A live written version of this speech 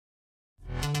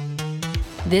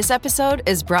This episode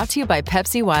is brought to you by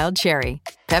Pepsi Wild Cherry.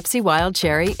 Pepsi Wild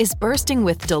Cherry is bursting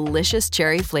with delicious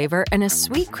cherry flavor and a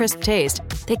sweet, crisp taste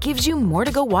that gives you more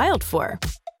to go wild for.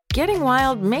 Getting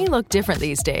wild may look different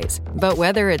these days, but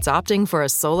whether it's opting for a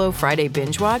solo Friday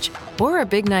binge watch or a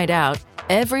big night out,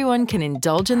 everyone can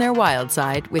indulge in their wild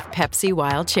side with Pepsi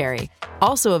Wild Cherry.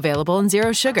 Also available in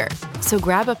Zero Sugar. So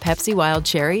grab a Pepsi Wild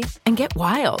Cherry and get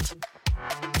wild.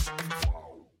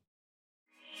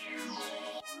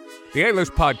 The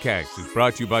A-List Podcast is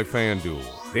brought to you by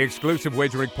FanDuel, the exclusive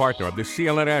wagering partner of the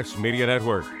CLNS Media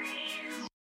Network.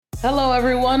 Hello,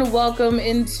 everyone. Welcome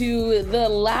into the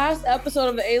last episode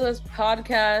of the A-List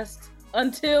Podcast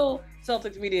until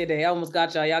Celtics Media Day. I almost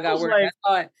got y'all. Y'all got work. Like, I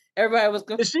thought everybody was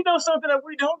going. Does she know something that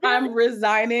we don't? I'm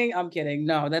resigning. I'm kidding.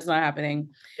 No, that's not happening.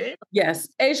 Yeah. Yes.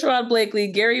 A. Sherrod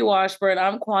Blakely, Gary Washburn.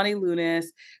 I'm Kwani Lunis.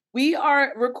 We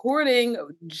are recording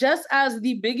just as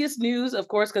the biggest news, of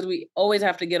course, because we always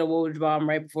have to get a Woj bomb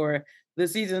right before the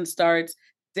season starts.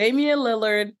 Damian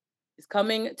Lillard is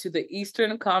coming to the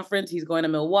Eastern Conference. He's going to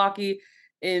Milwaukee.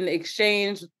 In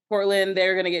exchange, Portland,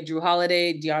 they're going to get Drew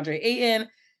Holiday, DeAndre Ayton,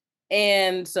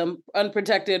 and some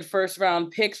unprotected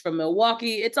first-round picks from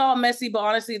Milwaukee. It's all messy, but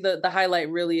honestly, the highlight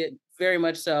really, very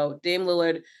much so, Dame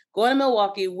Lillard going to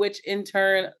Milwaukee, which in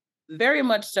turn very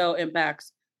much so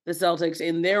impacts the Celtics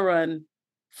in their run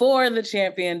for the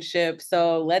championship.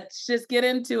 So let's just get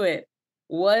into it.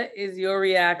 What is your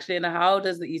reaction? How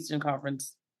does the Eastern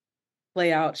Conference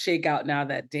shake out now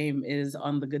that Dame is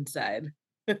on the good side?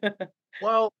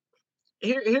 Well,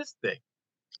 here's the thing.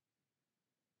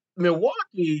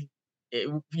 Milwaukee,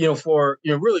 for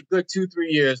really good 2-3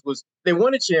 years, they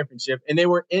won a championship and they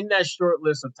were in that short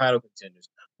list of title contenders.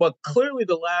 But clearly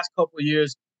the last couple of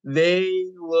years, they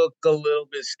look a little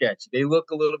bit sketchy. They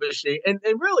look a little bit shady. And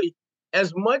really,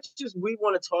 as much as we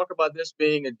want to talk about this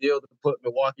being a deal to put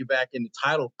Milwaukee back in the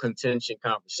title contention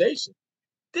conversation,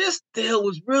 this deal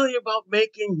was really about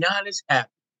making Giannis happy.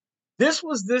 This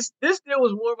deal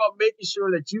was more about making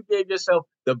sure that you gave yourself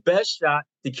the best shot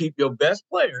to keep your best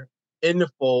player in the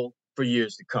fold for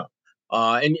years to come.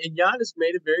 And Giannis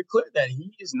made it very clear that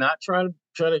he is not trying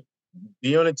to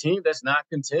be on a team that's not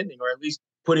contending, or at least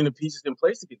putting the pieces in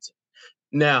place to continue.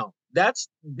 Now,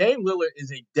 Dame Lillard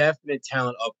is a definite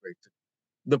talent upgrade.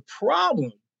 The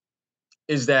problem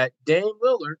is that Dame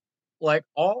Lillard, like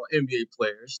all NBA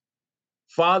players,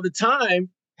 Father Time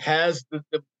has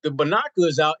the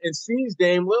binoculars out and sees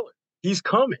Dame Lillard. He's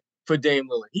coming for Dame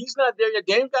Lillard. He's not there yet.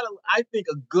 Dame's got, I think,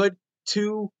 a good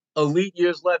 2 elite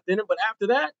years left in him. But after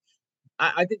that,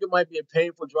 I think it might be a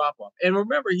painful drop-off. And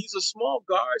remember, he's a small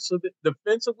guard, so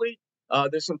defensively,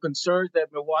 there's some concerns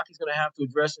that Milwaukee's going to have to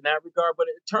address in that regard. But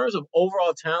in terms of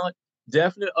overall talent,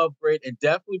 definite upgrade, and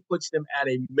definitely puts them at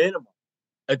a minimum,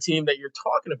 a team that you're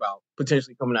talking about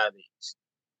potentially coming out of the East.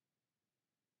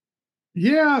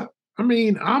 Yeah, I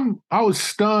mean, I was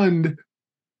stunned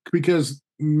because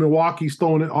Milwaukee's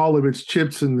throwing all of its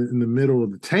chips in the middle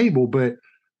of the table. But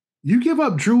you give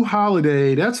up Drew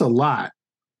Holiday, that's a lot.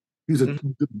 He's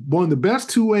one of the best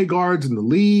two-way guards in the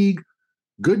league,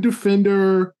 good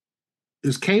defender,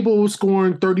 is capable of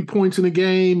scoring 30 points in a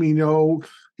game. He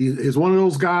is one of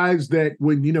those guys that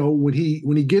when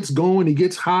he gets going, he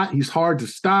gets hot, he's hard to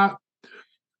stop.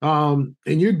 And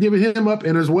you're giving him up,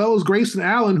 and as well as Grayson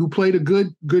Allen, who played a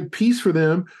good piece for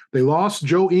them. They lost.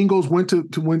 Joe Ingles went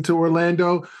to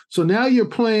Orlando. So now you're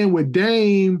playing with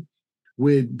Dame,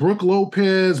 with Brook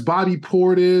Lopez, Bobby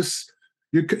Portis.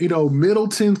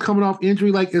 Middleton's coming off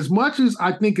injury. Like, as much as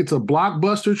I think it's a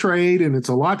blockbuster trade and it's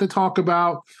a lot to talk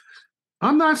about,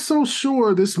 I'm not so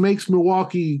sure this makes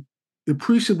Milwaukee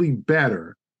appreciably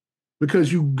better,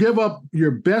 because you give up your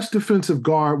best defensive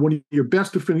guard, one of your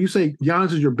best defender. You say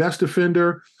Giannis is your best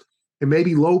defender, and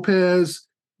maybe Lopez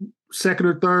second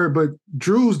or third, but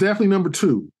Drew's definitely number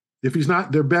 2 if he's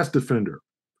not their best defender.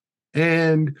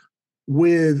 And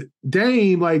with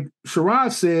Dame, like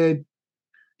Sherrod said,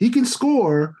 he can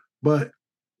score, but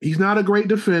he's not a great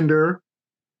defender.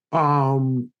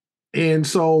 And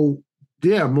so,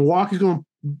 yeah, Milwaukee's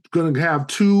going to have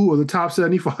 2 of the top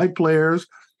 75 players,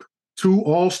 2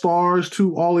 all-stars,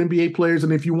 2 all-NBA players.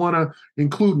 And if you want to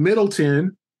include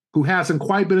Middleton, who hasn't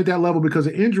quite been at that level because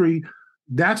of injury,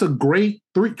 that's a great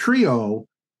trio.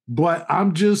 But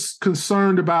I'm just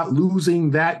concerned about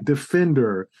losing that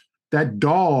defender, that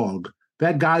dog,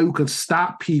 that guy who can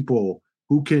stop people,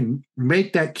 who can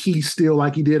make that key steal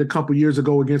like he did a couple years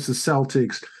ago against the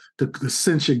Celtics to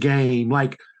cinch a game.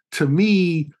 Like, to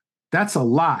me, that's a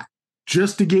lot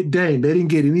just to get Dame. They didn't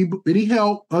get any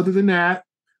help other than that,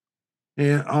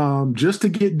 and just to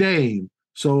get Dame.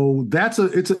 So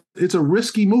it's a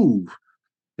risky move.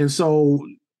 And so,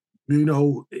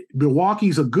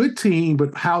 Milwaukee's a good team,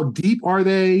 but how deep are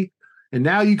they? And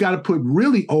now you got to put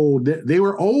really old. They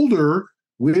were older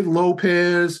with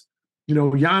Lopez.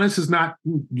 Giannis is not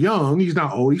young. He's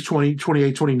not old. He's 20,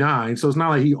 28, 29. So it's not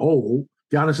like he's old.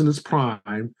 Giannis in his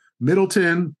prime.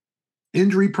 Middleton,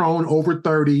 injury prone, over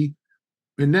 30.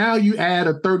 And now you add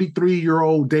a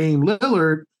 33-year-old Dame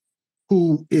Lillard,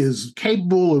 who is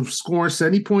capable of scoring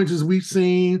 70 points as we've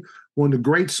seen, one of the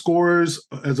great scorers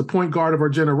as a point guard of our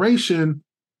generation.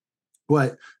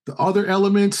 But the other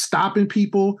elements, stopping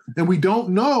people, and we don't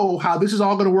know how this is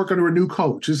all going to work under a new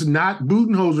coach. This is not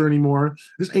Budenholzer anymore.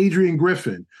 This is Adrian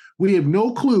Griffin. We have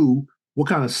no clue what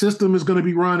kind of system is going to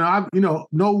be run.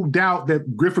 No doubt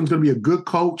that Griffin's going to be a good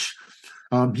coach.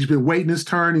 He's been waiting his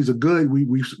turn. He's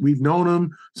we've known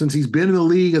him since he's been in the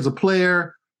league as a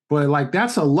player. But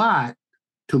that's a lot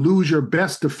to lose your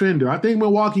best defender. I think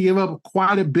Milwaukee gave up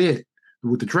quite a bit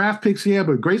with the draft picks here,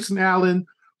 but Grayson Allen,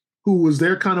 who was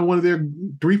their kind of one of their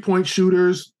three-point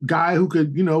shooters, guy who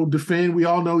could, defend. We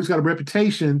all know he's got a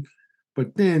reputation.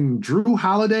 But then Drew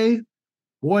Holiday,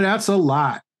 boy, that's a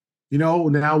lot.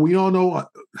 Now we all know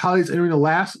Holiday's entering the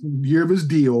last year of his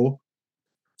deal.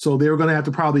 So they were going to have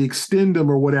to probably extend him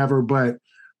or whatever, but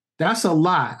that's a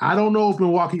lot. I don't know if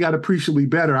Milwaukee got appreciably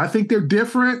better. I think they're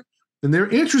different and they're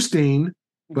interesting,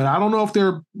 but I don't know if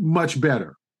they're much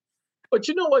better. But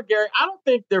you know what, Gary? I don't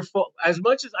think they're as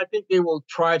much as I think they will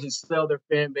try to sell their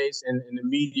fan base and the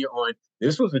media on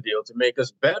this was a deal to make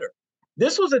us better.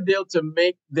 This was a deal to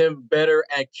make them better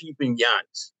at keeping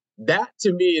Giannis. That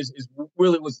to me is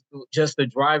really was just the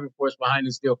driving force behind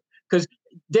this deal. Because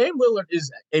Dame Lillard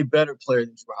is a better player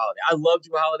than Drew Holiday. I love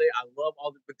Drew Holiday. I love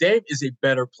but Dame is a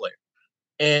better player.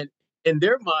 And in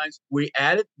their minds, we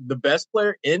added the best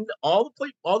player in all the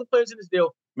players in this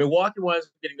deal. Milwaukee winds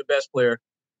up getting the best player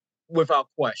without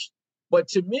question. But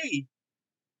to me,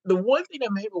 the one thing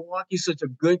that made Milwaukee such a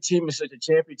good team and such a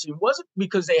champion team wasn't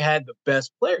because they had the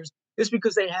best players. It's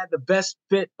because they had the best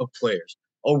fit of players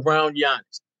around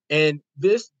Giannis. And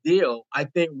this deal, I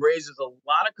think, raises a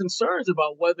lot of concerns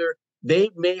about whether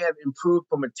they may have improved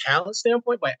from a talent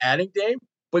standpoint by adding Dame,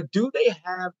 but do they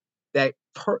have that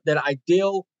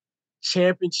ideal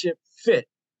championship fit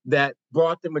that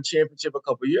brought them a championship a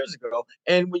couple of years ago?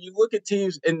 And when you look at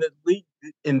teams in the league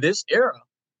in this era,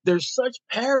 there's such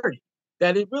parity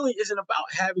that it really isn't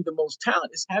about having the most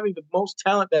talent. It's having the most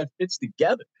talent that fits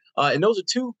together. And those are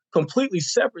two completely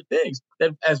separate things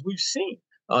that, as we've seen,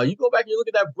 you go back and you look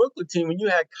at that Brooklyn team when you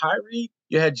had Kyrie,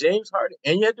 you had James Harden,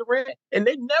 and you had Durant, and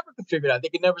they never could figure it out. They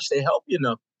could never stay healthy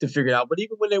enough to figure it out. But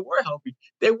even when they were healthy,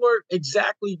 they weren't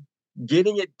exactly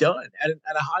getting it done at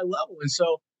a high level. And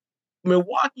so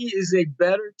Milwaukee is a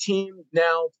better team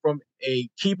now from a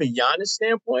keeping Giannis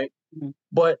standpoint,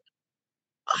 but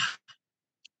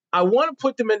I want to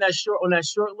put them in that short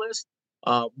list.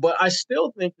 But I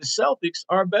still think the Celtics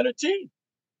are a better team.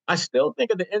 I still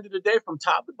think at the end of the day, from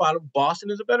top to bottom, Boston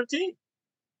is a better team.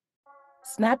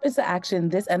 Snap into action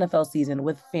this NFL season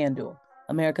with FanDuel,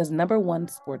 America's #1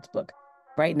 sportsbook.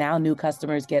 Right now, new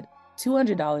customers get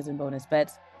 $200 in bonus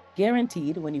bets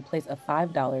guaranteed when you place a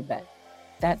 $5 bet.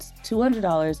 That's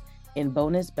 $200 in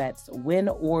bonus bets, win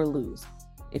or lose.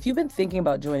 If you've been thinking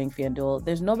about joining FanDuel,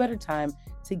 there's no better time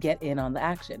to get in on the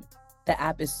action. The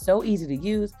app is so easy to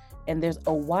use, and there's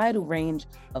a wide range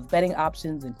of betting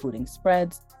options, including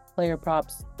spreads, player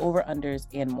props, over-unders,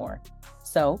 and more.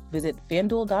 So visit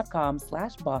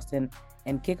FanDuel.com/Boston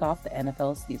and kick off the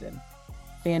NFL season.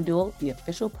 FanDuel, the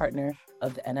official partner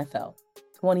of the NFL.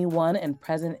 21 and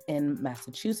present in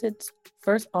Massachusetts.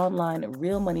 First online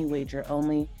real money wager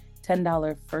only.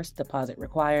 $10 first deposit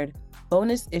required.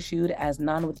 Bonus issued as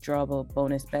non-withdrawable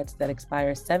bonus bets that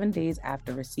expire 7 days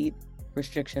after receipt.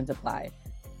 Restrictions apply.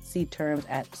 See terms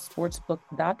at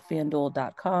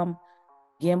sportsbook.fanduel.com,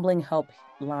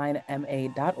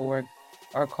 gamblinghelplinema.org,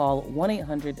 or call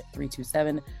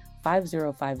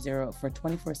 1-800-327-5050 for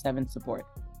 24/7 support.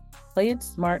 Play it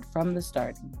smart from the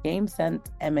start.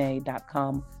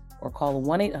 GameSenseMA.com or call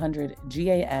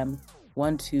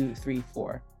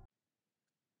 1-800-GAM-1234.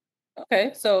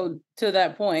 Okay, so to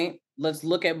that point, let's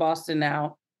look at Boston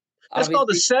now. That's called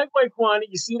the segue, Kwani.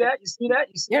 You see that?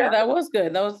 Yeah, that was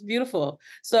good. That was beautiful.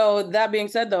 So that being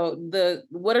said, though,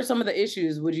 what are some of the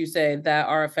issues, would you say, that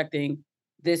are affecting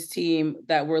this team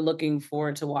that we're looking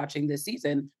forward to watching this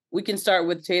season? We can start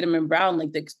with Tatum and Brown,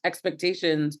 like the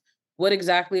expectations. What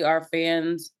exactly are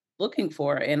fans looking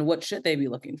for, and what should they be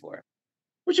looking for?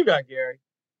 What you got, Gary?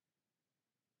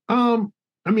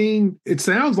 I mean, it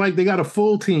sounds like they got a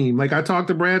full team. Like I talked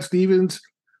to Brad Stevens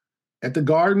at the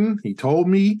Garden. He told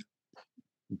me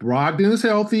Brogdon is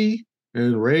healthy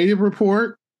and ready to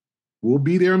report. will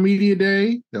be there on media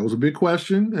day. That was a big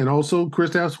question. And also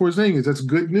Kristaps Porzingis. That's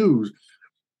good news.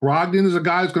 Brogdon is a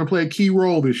guy who's going to play a key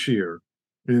role this year.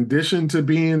 In addition to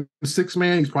being six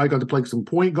man, he's probably going to play some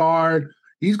point guard.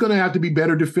 He's going to have to be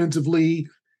better defensively,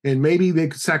 and maybe they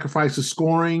could sacrifice the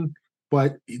scoring,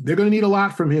 but they're going to need a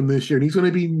lot from him this year. And he's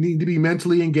going to need to be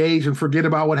mentally engaged and forget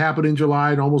about what happened in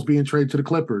July and almost being traded to the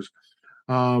Clippers.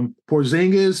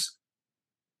 Porzingis,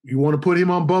 you want to put him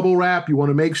on bubble wrap. You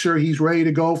want to make sure he's ready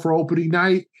to go for opening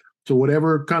night. So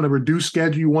whatever kind of reduced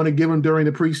schedule you want to give him during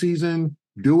the preseason,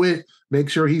 do it. Make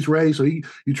sure he's ready. So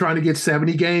you're trying to get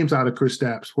 70 games out of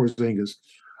Kristaps Porzingis.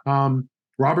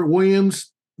 Robert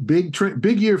Williams, big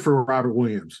year for Robert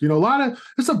Williams.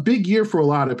 It's a big year for a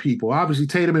lot of people. Obviously,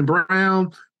 Tatum and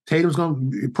Brown. Tatum's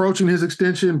approaching his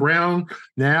extension. Brown,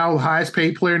 now the highest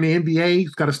paid player in the NBA.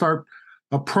 He's got to start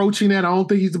approaching that. I don't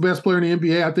think he's the best player in the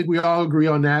NBA. I think we all agree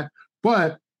on that.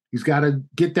 But he's got to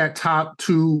get that top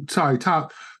two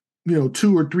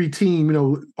or three team,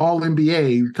 all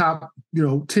NBA, top,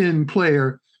 10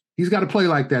 player. He's got to play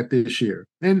like that this year.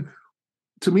 And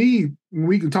to me,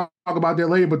 we can talk about that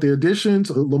later, but the additions,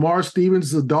 Lamar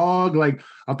Stevens is a dog. Like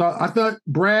I thought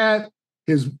Brad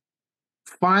has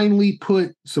finally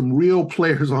put some real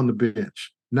players on the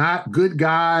bench, not good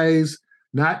guys,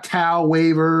 not towel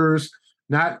wavers,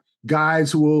 not guys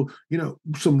who will,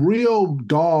 some real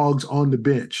dogs on the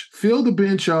bench. Fill the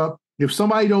bench up. If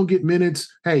somebody don't get minutes,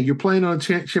 hey, you're playing on a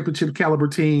championship caliber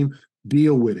team,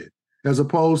 deal with it. As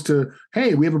opposed to,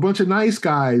 hey, we have a bunch of nice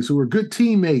guys who are good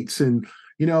teammates and,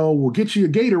 we'll get you a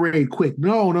Gatorade quick.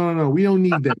 No. We don't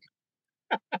need that.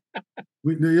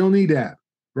 We don't need that,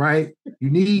 right? You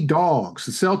need dogs.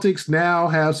 The Celtics now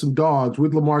have some dogs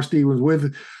with Lamar Stevens,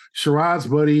 with Sherrod's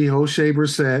buddy, O'Shea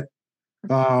Brissett.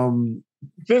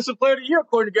 Defensive player of the year,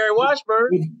 according to Gary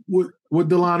Washburn. With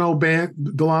Delano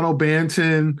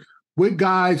Banton, with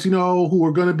guys, who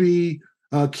are going to be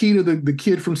key to the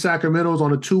kid from Sacramento's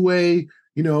on a two-way.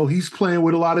 He's playing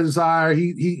with a lot of desire.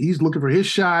 He's looking for his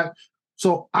shot.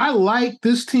 So I like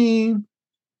this team,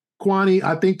 Kwani.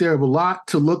 I think they have a lot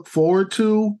to look forward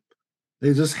to.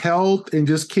 It's just health and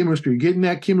just chemistry, getting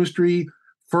that chemistry.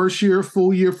 First year,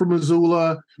 full year for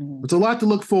Missoula. It's a lot to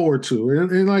look forward to.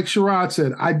 And like Sherrod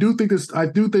said, I do think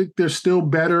they're still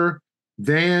better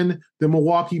than the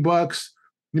Milwaukee Bucks.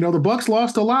 The Bucks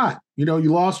lost a lot.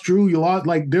 You lost Drew, you lost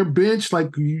like their bench, they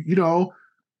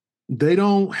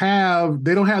don't have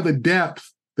the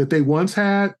depth that they once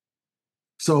had.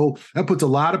 So that puts a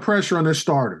lot of pressure on their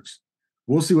starters.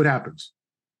 We'll see what happens.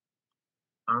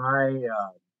 Well,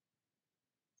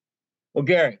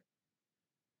 Gary,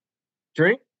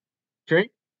 drink.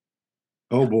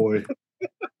 Oh boy.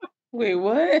 Wait,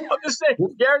 what? I'm just saying,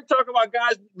 Gary talking about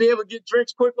guys being able to get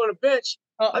drinks quick on the bench.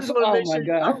 I just want to make sure.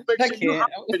 You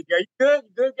hydrated, Gary. You good?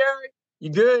 You good, Gary?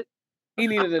 You good? He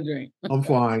needed a drink. I'm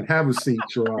fine. Have a seat,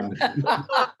 Sharon.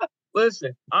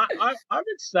 Listen, I'm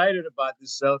excited about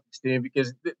this Celtics team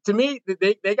because to me,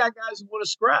 they got guys who want to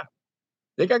scrap.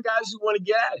 They got guys who want to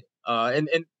get at it.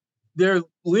 And their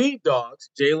lead dogs,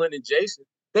 Jalen and Jason,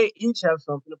 they each have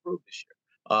something to prove this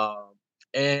year.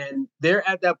 And they're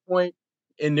at that point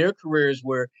in their careers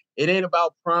where it ain't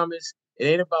about promise, it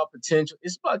ain't about potential.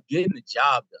 It's about getting the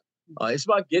job done. It's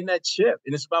about getting that chip,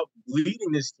 and it's about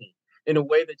leading this team in a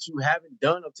way that you haven't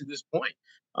done up to this point.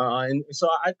 And so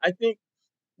I think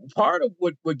part of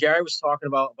what Gary was talking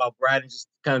about Brad and just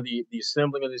kind of the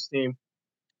assembling of this team,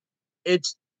 it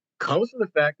comes from the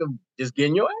fact of just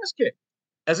getting your ass kicked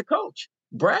as a coach.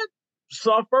 Brad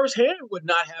saw firsthand what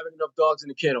not having enough dogs in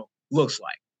the kennel looks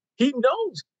like. He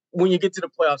knows when you get to the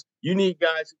playoffs, you need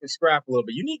guys who can scrap a little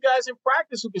bit. You need guys in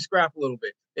practice who can scrap a little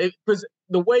bit. Because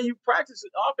the way you practice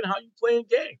is often how you play in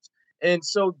games. And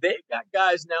so they've got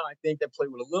guys now, I think, that play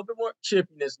with a little bit more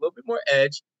chippiness, a little bit more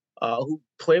edge, who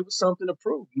play with something to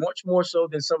prove, much more so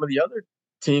than some of the other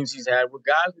teams he's had, where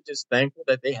guys were just thankful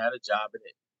that they had a job in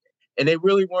it. And they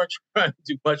really weren't trying to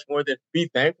do much more than be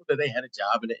thankful that they had a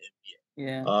job in the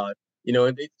NBA. Yeah.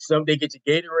 And they get your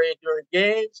Gatorade during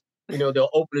games. They'll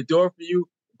open the door for you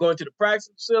going to the practice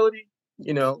facility.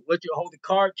 Let you hold the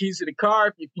car, keys to the car.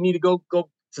 If you need to go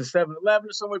to 7-Eleven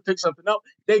or somewhere, pick something up.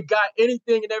 They got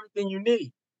anything and everything you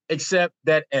need except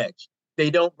that edge. They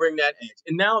don't bring that edge.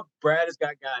 And now Brad has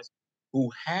got guys who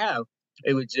have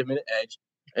a legitimate edge.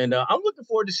 And I'm looking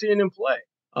forward to seeing them play.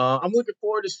 I'm looking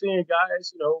forward to seeing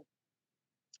guys,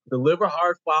 deliver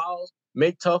hard fouls,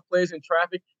 make tough plays in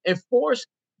traffic, and force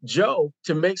Joe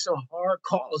to make some hard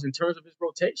calls in terms of his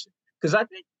rotation. Because I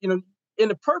think, in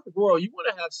the perfect world, you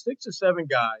want to have 6 or 7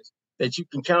 guys that you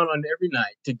can count on every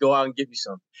night to go out and give you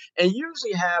something. And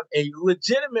usually have a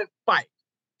legitimate fight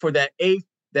for that 8th,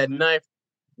 that 9th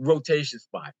rotation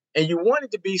spot. And you want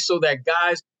it to be so that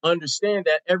guys understand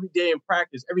that every day in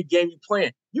practice, every game you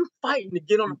playing, you fighting to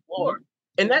get on the floor.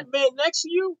 And that man next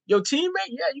to you, your teammate,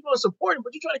 yeah, you're going to support him,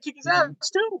 but you're trying to kick his ass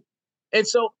too. And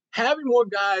so having more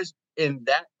guys in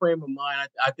that frame of mind,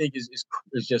 I think is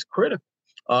just critical.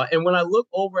 And when I look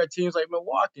over at teams like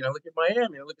Milwaukee, and I look at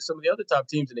Miami, and I look at some of the other top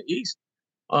teams in the East,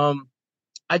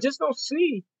 I just don't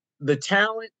see the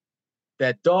talent,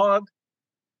 that dog,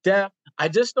 depth. I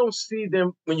just don't see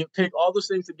them when you pick all those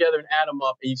things together and add them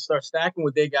up and you start stacking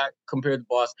what they got compared to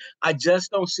Boston. I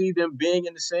just don't see them being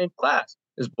in the same class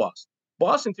as Boston.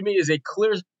 Boston, to me, is a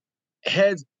clear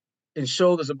heads and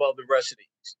shoulders above the rest of the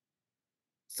East.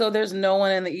 So there's no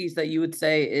one in the East that you would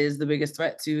say is the biggest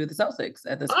threat to the Celtics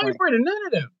at this point? I'm afraid of none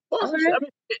of them. Boston, Okay. I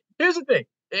mean, here's the thing.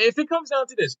 If it comes down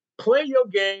to this, play your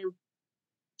game,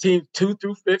 team 2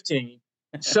 through 15.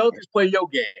 Celtics play your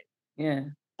game. Yeah.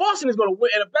 Boston is going to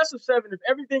win at a best of 7 if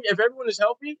everyone is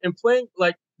healthy and playing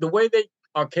like the way they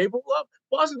are capable of.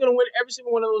 Boston's going to win every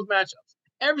single one of those matchups.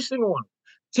 Every single one.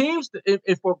 Teams,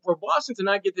 if for Boston to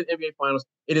not get to the NBA Finals,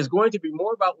 it is going to be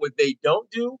more about what they don't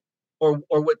do or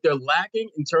what they're lacking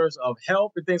in terms of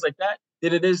health and things like that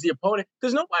than it is the opponent.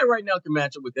 Because nobody right now can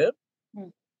match up with them.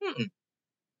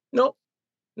 Nope,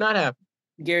 not happening.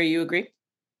 Gary, you agree?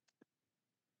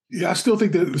 Yeah, I still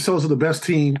think that the Celtics are the best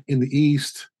team in the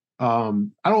East.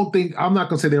 I'm not going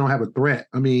to say they don't have a threat.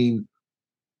 I mean,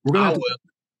 we're going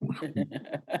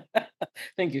to.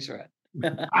 Thank you, Sherrod.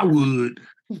 I would.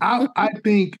 I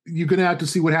think you're going to have to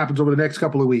see what happens over the next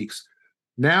couple of weeks.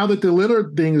 Now that the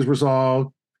Lillard thing is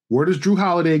resolved, where does Drew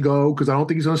Holiday go? Because I don't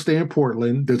think he's going to stay in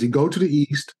Portland. Does he go to the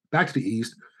East, back to the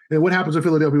East? And what happens in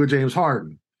Philadelphia with James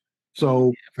Harden?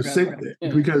 So,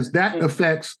 because that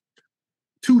affects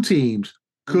two teams.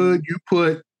 Could you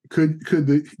put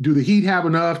do the Heat have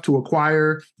enough to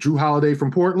acquire Drew Holiday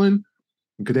from Portland?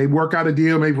 Could they work out a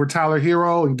deal maybe for Tyler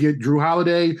Hero and get Drew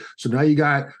Holiday? So now you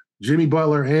got Jimmy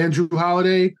Butler and Drew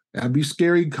Holiday. That'd be a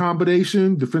scary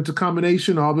combination, defensive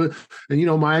combination. And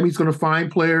Miami's going to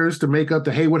find players to make up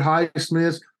the Haywood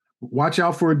Highsmiths. Watch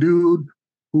out for a dude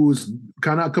who's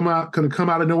going to come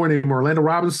out of nowhere named Orlando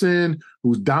Robinson,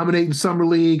 who's dominating summer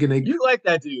league. And you like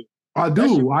that dude? I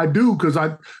do, because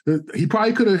he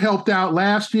probably could have helped out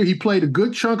last year. He played a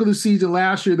good chunk of the season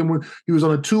last year. Then when he was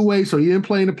on a two-way, so he didn't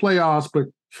play in the playoffs. But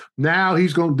now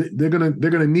they're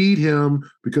gonna need him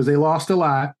because they lost a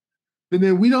lot. And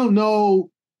then we don't know.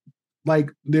 Like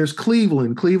there's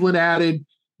Cleveland. Cleveland added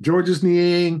Georges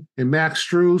Niang and Max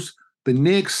Strus. The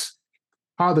Knicks.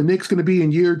 How the Knicks going to be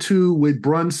in year 2 with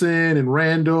Brunson and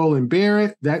Randall and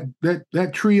Barrett? That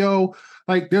trio.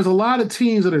 Like there's a lot of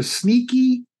teams that are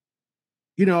sneaky.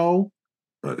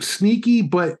 Sneaky,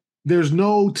 but there's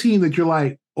no team that you're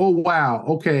like, oh, wow,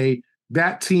 okay,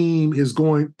 that team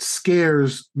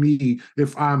scares me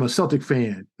if I'm a Celtic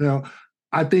fan.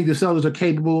 I think the Celtics are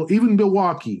capable, even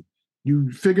Milwaukee.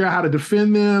 You figure out how to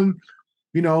defend them.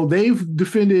 They've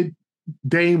defended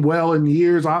Dame well in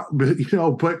years,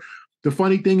 but the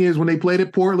funny thing is when they played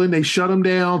at Portland, they shut him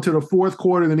down to the fourth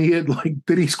quarter, then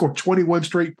he scored 21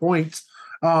 straight points.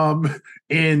 In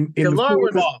the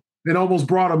fourth, and almost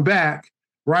brought him back,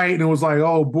 right? And it was like,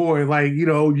 oh boy,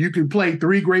 you can play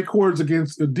 3 great quarters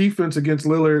against the defense against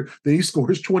Lillard, then he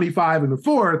scores 25 in the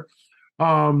fourth.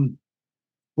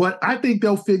 But I think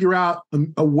they'll figure out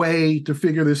a way to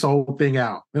figure this whole thing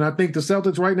out. And I think the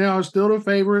Celtics right now are still the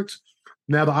favorites.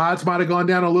 Now the odds might have gone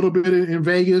down a little bit in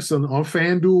Vegas on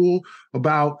FanDuel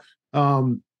about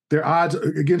their odds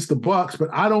against the Bucks, but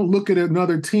I don't look at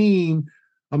another team.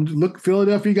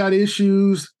 Philadelphia got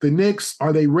issues. The Knicks,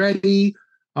 are they ready?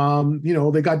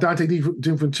 They got Dante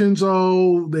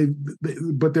DiVincenzo.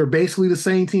 But they're basically the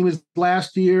same team as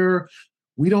last year.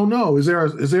 We don't know. Is there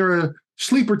a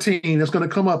sleeper team that's going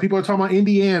to come up? People are talking about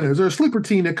Indiana. Is there a sleeper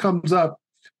team that comes up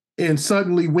and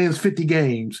suddenly wins 50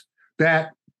 games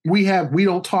that we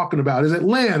don't talking about? Is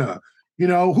Atlanta?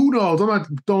 Who knows? I'm not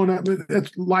throwing that.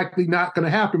 That's likely not going to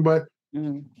happen. But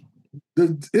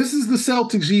this is the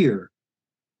Celtics' year.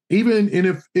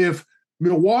 If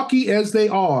Milwaukee, as they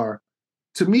are,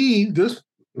 to me,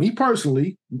 me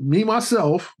personally,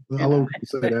 myself, I love to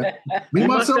say that.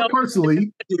 myself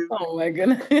personally. Oh my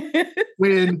goodness.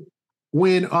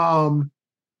 when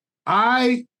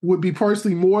I would be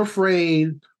personally more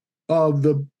afraid of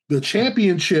the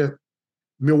championship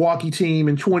Milwaukee team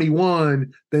in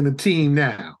 21 than the team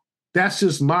now. That's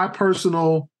just my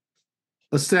personal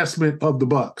assessment of the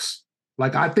Bucks.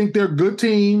 Like I think they're a good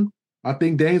team. I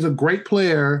think Dame's a great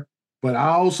player, but I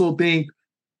also think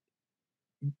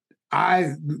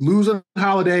losing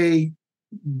Holiday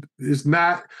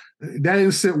that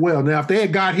didn't sit well. Now, if they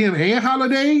had got him and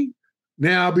Holiday,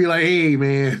 Now I'll be like, hey,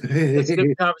 man. It's a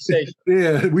different conversation.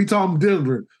 Yeah, we talking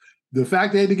different. The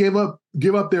fact they had to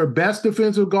give up their best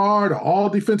defensive guard, all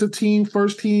defensive team,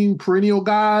 first team, perennial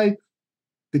guy,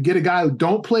 to get a guy who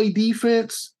don't play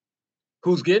defense,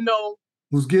 who's getting old,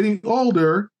 who's getting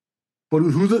older, but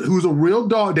who's a real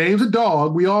dog. Dame's a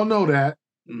dog. We all know that.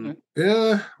 Mm-hmm.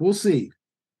 Yeah, we'll see.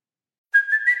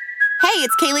 Hey,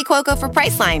 it's Kaylee Cuoco for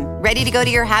Priceline. Ready to go to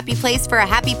your happy place for a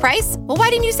happy price? Well, why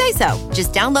didn't you say so?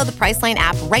 Just download the Priceline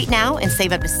app right now and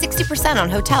save up to 60% on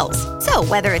hotels. So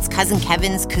whether it's Cousin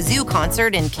Kevin's Kazoo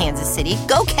Concert in Kansas City,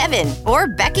 go Kevin, or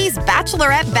Becky's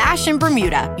Bachelorette Bash in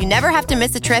Bermuda, you never have to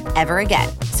miss a trip ever again.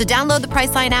 So download the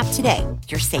Priceline app today.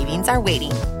 Your savings are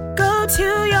waiting. Go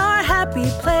to your happy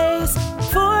place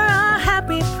for a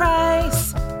happy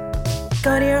price.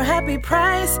 Go to your happy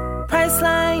price,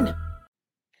 Priceline.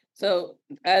 So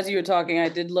as you were talking, I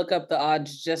did look up the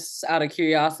odds just out of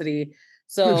curiosity.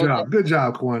 So good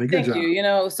job, Kwani. Good job. Thank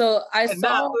you. So I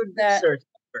saw that.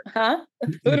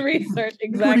 Good research,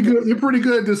 exactly. You're pretty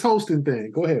good at this hosting thing.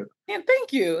 Go ahead. Yeah,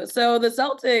 thank you. So the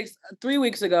Celtics, 3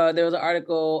 weeks ago, there was an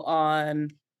article on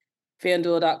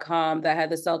FanDuel.com that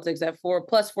had the Celtics at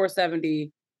plus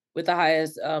 470 with the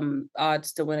highest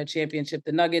odds to win a championship.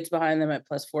 The Nuggets behind them at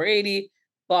plus 480.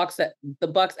 The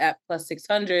Bucks at plus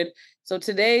 600. So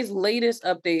today's latest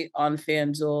update on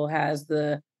FanDuel has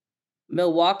the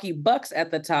Milwaukee Bucks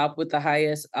at the top with the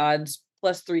highest odds,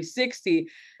 plus 360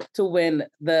 to win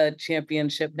the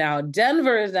championship. Now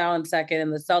Denver is now in second,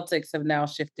 and the Celtics have now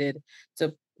shifted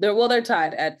to they're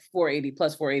tied at 480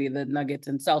 plus 480, the Nuggets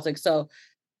and Celtics. So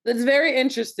it's very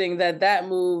interesting that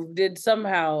move did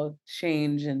somehow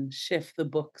change and shift the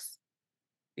books.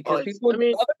 Because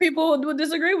other people would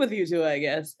disagree with you too, I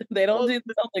guess. They don't see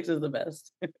the Celtics as the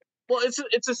best. Well,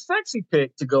 it's a sexy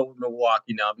pick to go with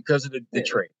Milwaukee now because of the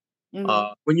trade.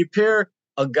 Mm-hmm. When you pair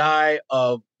a guy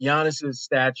of Giannis's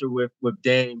stature with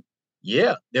Dame,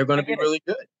 yeah, they're going to be really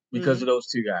good because of those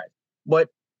two guys. But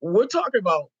we're talking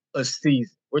about a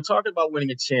season. We're talking about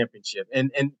winning a championship. And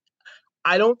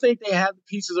I don't think they have the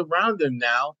pieces around them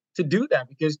now to do that,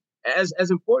 because as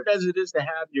important as it is to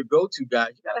have your go-to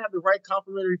guys, you got to have the right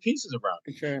complementary pieces around.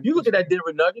 Sure. You look at that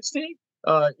Denver Nuggets team,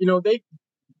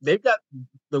 they've got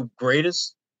the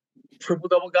greatest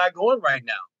triple-double guy going right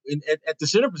now at the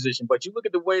center position. But you look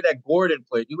at the way that Gordon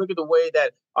played. You look at the way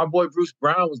that our boy Bruce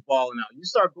Brown was balling out. You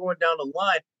start going down the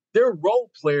line, their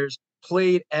role players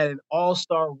played at an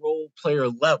all-star role player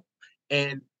level.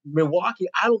 And Milwaukee,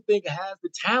 I don't think has the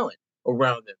talent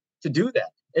around them to do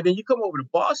that. And then you come over to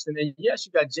Boston, and yes,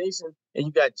 you got Jason and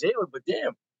you got Jalen, but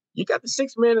damn, you got the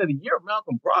sixth man of the year,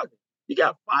 Malcolm Brogdon. You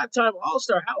got five-time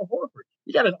All-Star Hal Horford.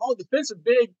 You got an all-defensive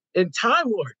big in Time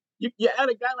Lord. You add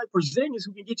a guy like Porzingis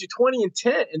who can get you 20 and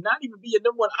 10 and not even be your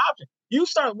number one option. You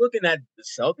start looking at the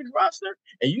Celtics roster,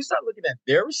 and you start looking at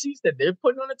their receipts that they're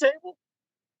putting on the table.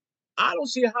 I don't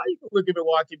see how you can look at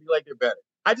Milwaukee and be like they're better.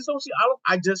 I just don't see.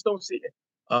 I just don't see it.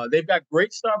 They've got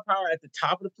great star power at the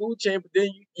top of the food chain, but then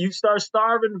you start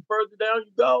starving, and further down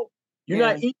you go. You're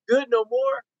not eating good no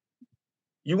more.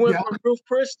 You went from Ruth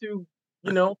Chris to,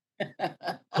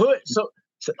 hood. So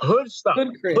hood stuff.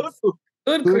 Hood Chris.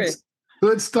 Hood Chris.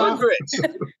 Hood stuff. Hood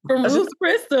Chris. From Ruth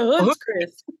Chris to Hood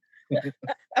Chris.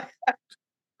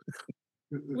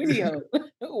 Video.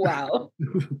 Wow.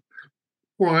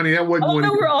 Well, honey, that wasn't. I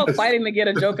know we're all fighting to get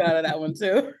a joke out of that one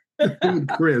too. Hood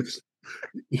Chris.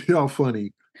 Y'all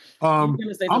funny. I'm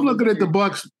looking at the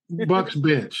Bucks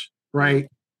bench right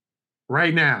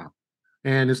now,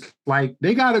 and it's like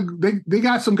they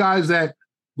got some guys that,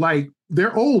 like,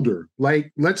 they're older.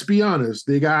 Like, let's be honest,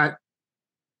 they got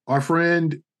our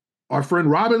friend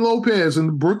Robin Lopez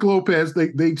and Brooke Lopez.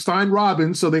 They signed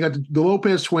Robin, so they got the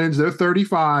Lopez twins. They're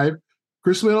 35.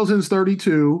 Chris Middleton's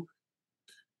 32.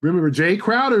 Remember, Jay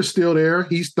Crowder's still there.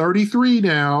 He's 33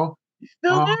 now. He's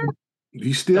still there.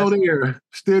 He's still there.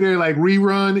 Still there, like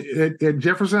rerun at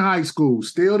Jefferson High School.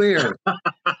 Still there.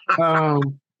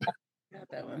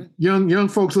 Young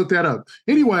folks look that up.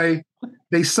 Anyway,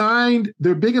 they signed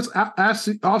their biggest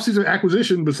offseason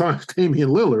acquisition besides Damian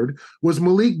Lillard was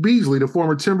Malik Beasley, the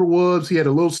former Timberwolves. He had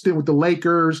a little stint with the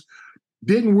Lakers.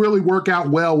 Didn't really work out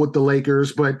well with the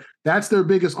Lakers, but that's their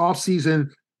biggest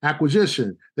offseason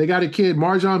acquisition. They got a kid,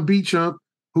 Marjon Beauchamp,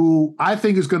 who I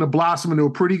think is going to blossom into a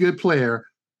pretty good player.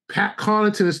 Pat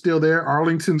Connaughton is still there,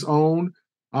 Arlington's own.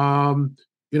 They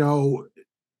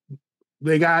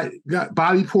got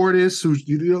Bobby Portis, who's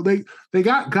they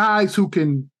got guys who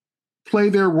can play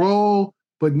their role,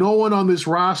 but no one on this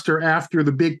roster after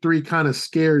the big three kind of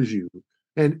scares you.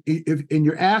 And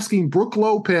you're asking Brooke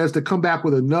Lopez to come back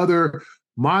with another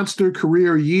monster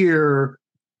career year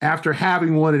after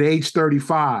having one at age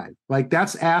 35. Like,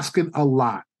 that's asking a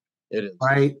lot. It is.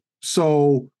 Right?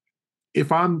 So I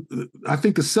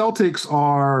think the Celtics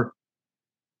are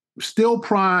still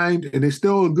primed and they're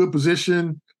still in good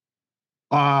position.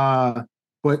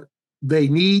 But they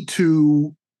need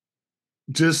to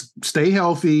just stay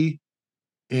healthy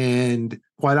and,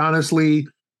 quite honestly,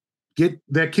 get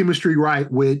that chemistry right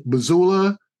with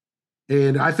Mazzulla.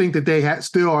 And I think that they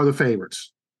still are the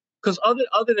favorites. Because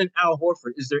other than Al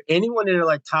Horford, is there anyone in their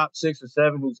like top 6 or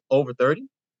 7 who's over 30?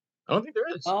 I don't think there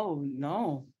is. Oh,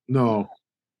 no. No.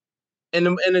 And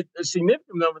a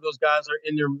significant number of those guys are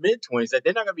in their mid-20s that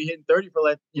they're not going to be hitting 30 for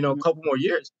like, a couple more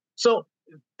years. So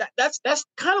that's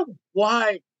kind of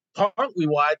partly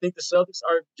why I think the Celtics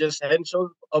are just head and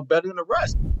shoulders better than the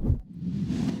rest.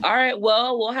 All right,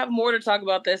 well, we'll have more to talk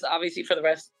about this, obviously, for the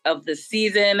rest of the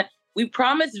season. We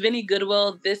promised Vinny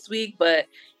Goodwill this week, but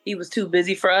he was too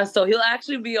busy for us. So he'll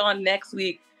actually be on next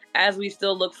week as we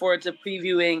still look forward to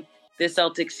previewing the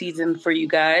Celtics season for you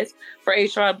guys. For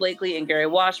Sherrod Blakely and Gary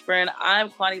Washburn, I'm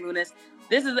Kwani Lunis.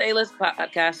 This is the A-List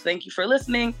Podcast. Thank you for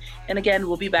listening. And again,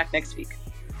 we'll be back next week.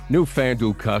 New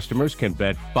FanDuel customers can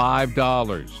bet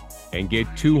 $5 and get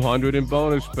 $200 in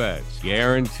bonus bets,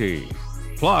 guaranteed.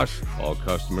 Plus, all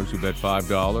customers who bet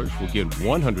 $5 will get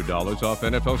 $100 off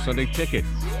NFL Sunday Ticket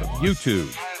from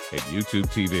YouTube and YouTube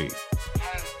TV.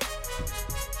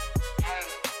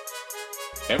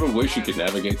 Ever wish you could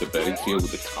navigate the betting field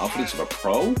with the confidence of a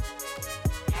pro?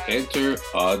 Enter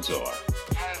Odds Are.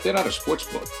 They're not a sports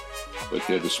book, but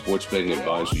they're the sports betting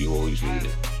advisor you always needed.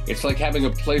 It's like having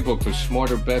a playbook for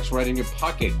smarter bets right in your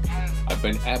pocket. I've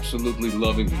been absolutely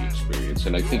loving the experience,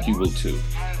 and I think you will too.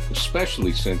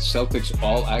 Especially since Celtics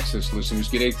All Access listeners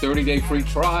get a 30-day free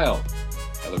trial.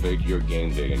 Elevate your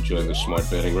game day and join the smart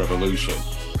betting revolution.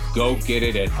 Go get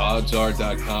it at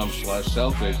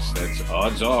oddsr.com/Celtics. That's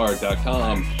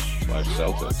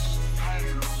oddsr.com/Celtics.